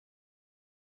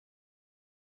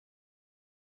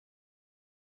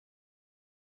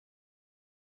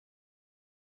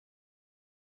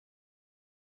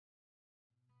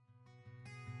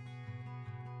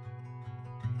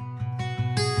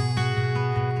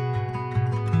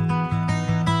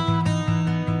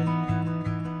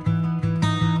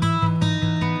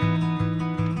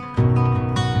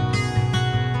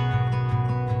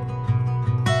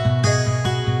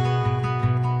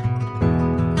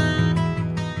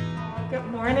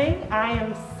morning. I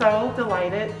am so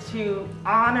delighted to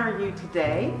honor you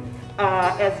today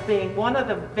as being one of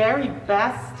the very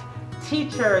best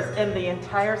teachers in the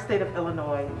entire state of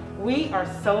Illinois. We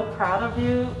are so proud of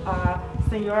you,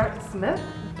 Senor Smith.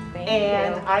 Thank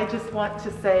and you. I just want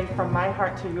to say from my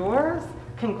heart to yours,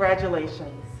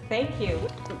 congratulations. Thank you.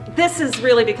 This is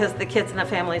really because of the kids and the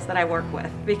families that I work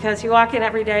with, because you walk in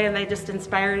every day and they just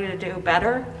inspire you to do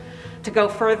better, to go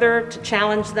further, to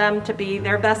challenge them to be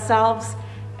their best selves,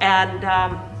 and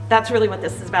that's really what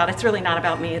this is about. It's really not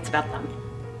about me, it's about them.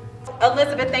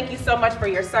 Elizabeth, thank you so much for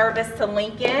your service to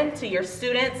Lincoln, to your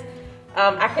students.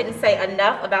 I couldn't say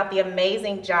enough about the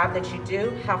amazing job that you do,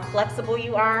 how flexible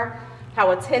you are,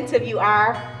 how attentive you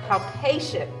are, how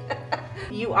patient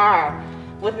you are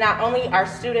with not only our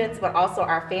students, but also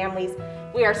our families.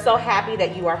 We are so happy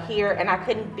that you are here, and I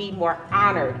couldn't be more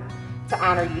honored to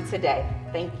honor you today.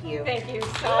 Thank you. Thank you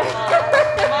so much.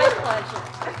 My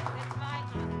pleasure.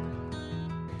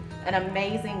 An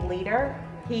amazing leader.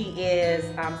 He is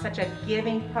such a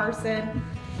giving person,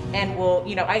 and will,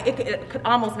 it could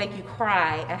almost make you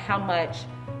cry at how much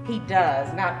he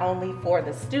does, not only for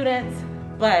the students,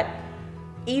 but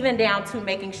even down to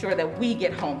making sure that we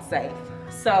get home safe.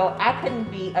 So I couldn't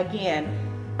be, again,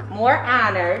 more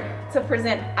honored to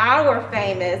present our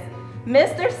famous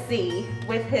Mr. C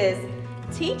with his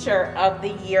Teacher of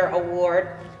the Year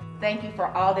award. Thank you for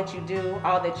all that you do,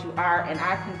 all that you are, and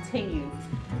I continue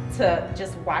to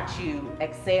just watch you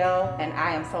excel, and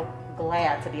I am so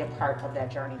glad to be a part of that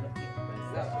journey with you.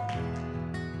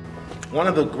 One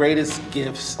of the greatest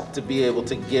gifts to be able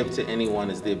to give to anyone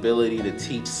is the ability to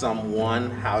teach someone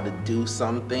how to do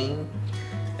something.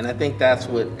 And I think that's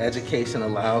what education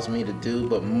allows me to do,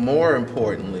 but more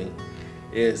importantly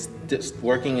is just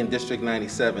working in District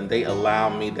 97, they allow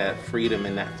me that freedom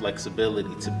and that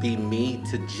flexibility to be me,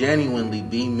 to genuinely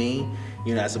be me,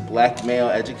 as a black male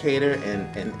educator,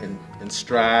 and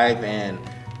strive and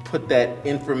put that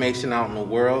information out in the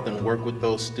world and work with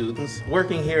those students.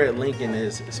 Working here at Lincoln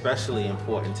is especially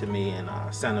important to me and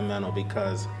sentimental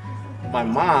because my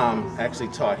mom actually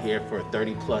taught here for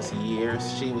 30+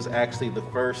 years. She was actually the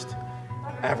first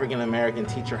African American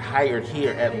teacher hired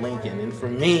here at Lincoln. And for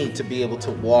me to be able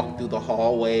to walk through the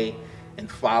hallway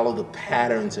and follow the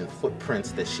patterns and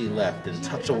footprints that she left and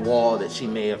touch a wall that she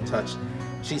may have touched,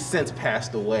 she's since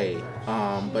passed away,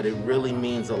 but it really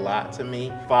means a lot to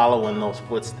me following those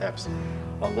footsteps,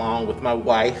 along with my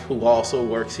wife, who also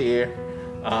works here,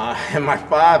 and my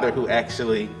father, who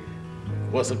actually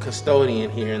was a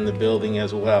custodian here in the building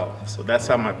as well. So that's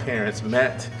how my parents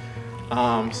met.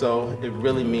 So it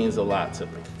really means a lot to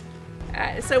me.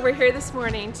 So we're here this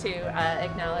morning to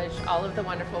acknowledge all of the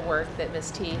wonderful work that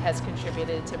Ms. T has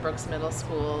contributed to Brooks Middle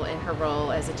School in her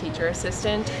role as a teacher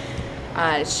assistant.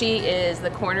 She is the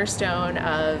cornerstone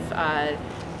of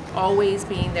always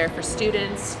being there for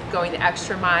students, going the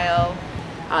extra mile,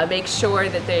 makes sure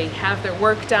that they have their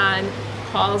work done,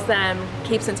 calls them,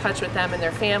 keeps in touch with them and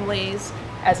their families.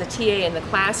 As a TA in the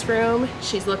classroom,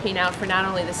 she's looking out for not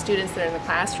only the students that are in the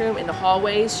classroom, in the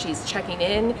hallways, she's checking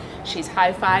in, she's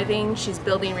high-fiving, she's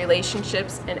building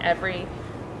relationships in every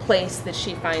place that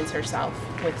she finds herself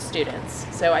with students.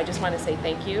 So I just want to say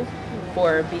thank you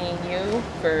for being you,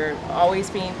 for always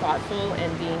being thoughtful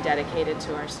and being dedicated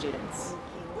to our students.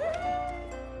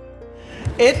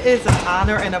 It is an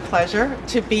honor and a pleasure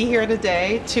to be here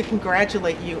today to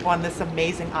congratulate you on this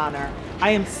amazing honor. I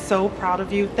am so proud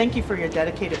of you. Thank you for your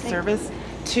dedicated service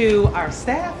to our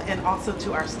staff and also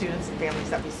to our students and families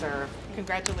that we serve.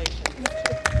 Congratulations.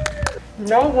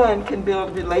 No one can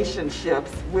build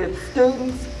relationships with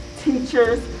students,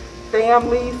 teachers,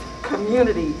 families,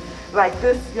 community like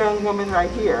this young woman right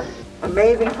here.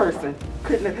 Amazing person.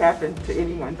 Couldn't have happened to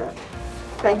anyone better.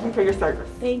 Thank you for your service.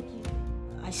 Thank you.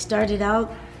 I started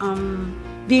out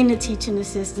being a teaching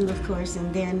assistant, of course,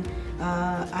 and then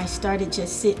I started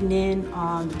just sitting in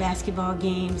on the basketball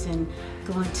games and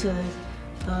going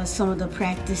to some of the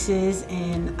practices,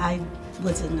 and I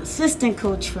was an assistant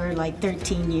coach for like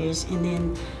 13 years, and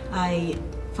then I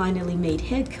finally made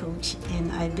head coach,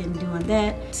 and I've been doing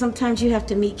that. Sometimes you have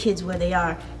to meet kids where they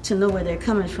are to know where they're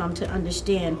coming from, to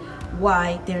understand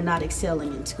why they're not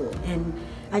excelling in school. And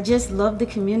I just love the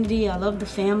community, I love the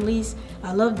families,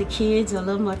 I love the kids, I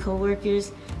love my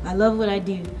coworkers, I love what I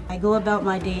do. I go about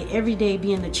my day every day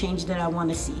being the change that I want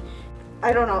to see.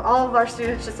 I don't know, all of our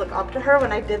students just look up to her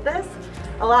when I did this.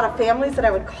 A lot of families that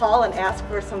I would call and ask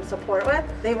for some support with,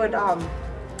 they would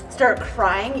start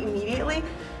crying immediately,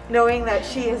 knowing that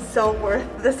she is so worth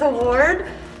this award.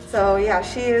 So yeah,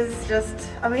 she is just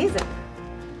amazing.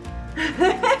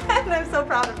 And I'm so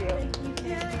proud of you.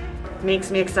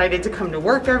 Makes me excited to come to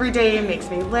work every day, makes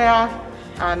me laugh.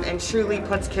 and truly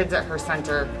puts kids at her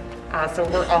center. So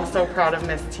we're all so proud of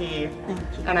Miss T,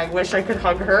 and I wish I could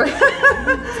hug her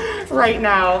right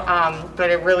now, but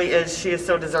it really is, she is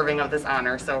so deserving of this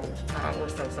honor, so we're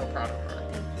so proud of her.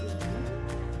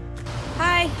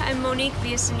 Hi, I'm Monique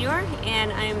Villasenor,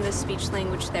 and I'm the speech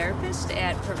language therapist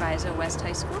at Proviso West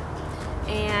High School,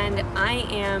 and I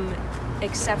am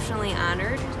exceptionally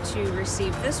honored to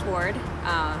receive this award.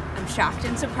 I'm shocked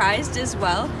and surprised as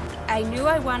well. I knew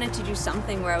I wanted to do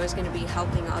something where I was going to be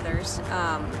helping others.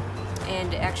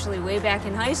 And actually way back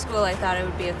in high school I thought I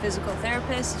would be a physical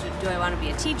therapist. Do I want to be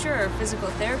a teacher or a physical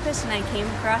therapist? And I came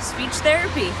across speech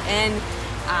therapy and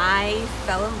I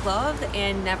fell in love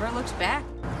and never looked back.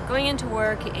 Going into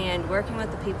work and working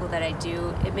with the people that I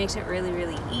do, it makes it really,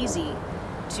 really easy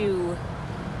to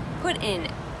put in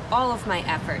all of my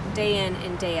effort day in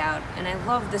and day out. And I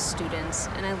love the students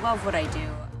and I love what I do.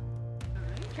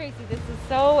 Tracy, this is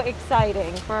so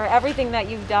exciting for everything that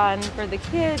you've done for the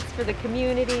kids, for the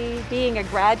community, being a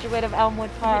graduate of Elmwood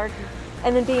Park,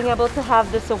 and then being able to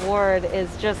have this award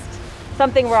is just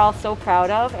something we're all so proud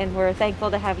of, and we're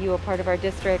thankful to have you a part of our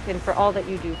district and for all that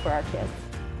you do for our kids.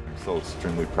 I'm so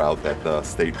extremely proud that the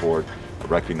State Board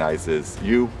recognizes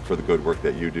you for the good work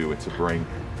that you do and to bring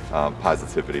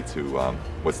positivity to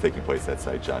what's taking place at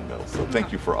St. John Mills. So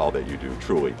thank you for all that you do,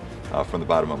 truly. From the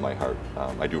bottom of my heart,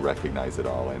 I do recognize it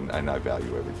all, and I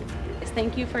value everything you do.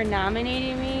 Thank you for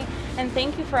nominating me, and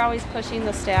thank you for always pushing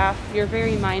the staff. You're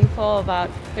very mindful about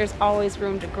there's always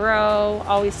room to grow,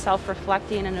 always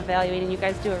self-reflecting and evaluating. You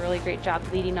guys do a really great job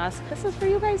leading us. This is for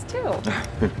you guys too.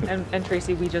 and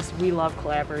Tracy, we love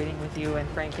collaborating with you, and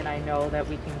Frank and I know that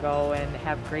we can go and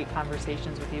have great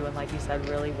conversations with you, and like you said,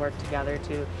 really work together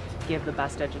to give the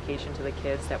best education to the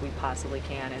kids that we possibly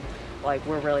can. And like,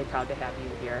 we're really proud to have you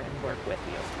here and work with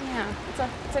you. Yeah,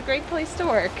 it's a great place to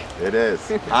work. It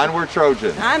is. Onward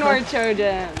Trojans. Onward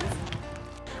Trojans.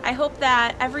 I hope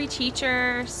that every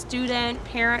teacher, student,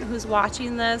 parent who's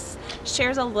watching this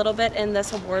shares a little bit in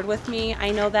this award with me. I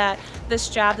know that this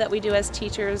job that we do as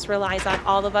teachers relies on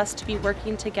all of us to be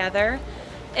working together.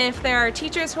 If there are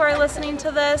teachers who are listening to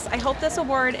this, I hope this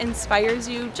award inspires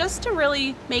you just to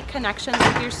really make connections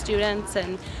with your students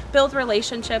and build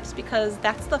relationships, because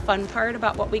that's the fun part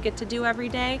about what we get to do every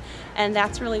day, and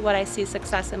that's really what I see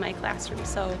success in my classroom.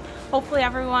 So hopefully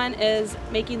everyone is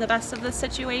making the best of this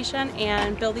situation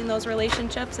and building those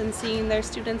relationships and seeing their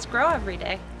students grow every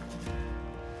day.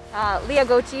 Leah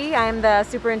Gochi, I'm the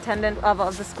superintendent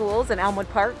of the schools in Elmwood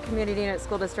Park, Community Unit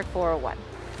School District 401.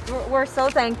 We're so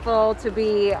thankful to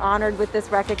be honored with this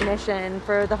recognition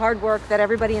for the hard work that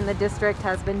everybody in the district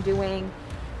has been doing.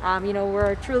 You know,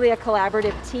 we're truly a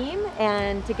collaborative team,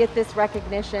 and to get this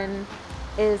recognition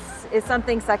is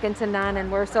something second to none,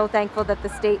 and we're so thankful that the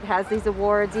state has these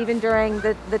awards even during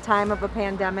the time of a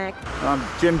pandemic.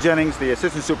 Jim Jennings, the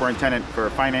Assistant Superintendent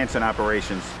for Finance and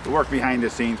Operations. We work behind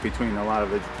the scenes between a lot of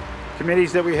the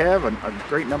committees that we have, a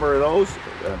great number of those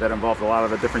that involve a lot of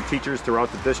the different teachers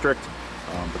throughout the district.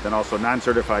 But then also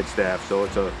non-certified staff. So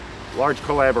it's a large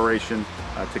collaboration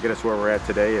to get us where we're at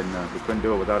today, and we couldn't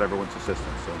do it without everyone's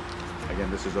assistance. So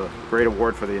again, this is a great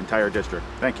award for the entire district.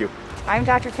 Thank you. I'm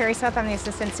Dr. Terry Smith. I'm the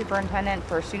Assistant Superintendent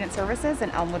for Student Services in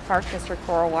Elmwood Park, District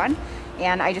 401.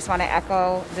 And I just want to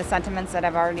echo the sentiments that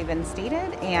have already been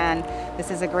stated. And this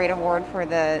is a great award for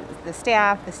the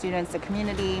staff, the students, the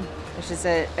community. It's just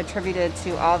attributed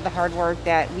to all of the hard work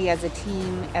that we as a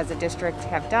team, as a district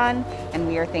have done. And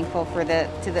we are thankful to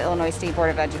the Illinois State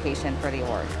Board of Education for the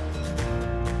award.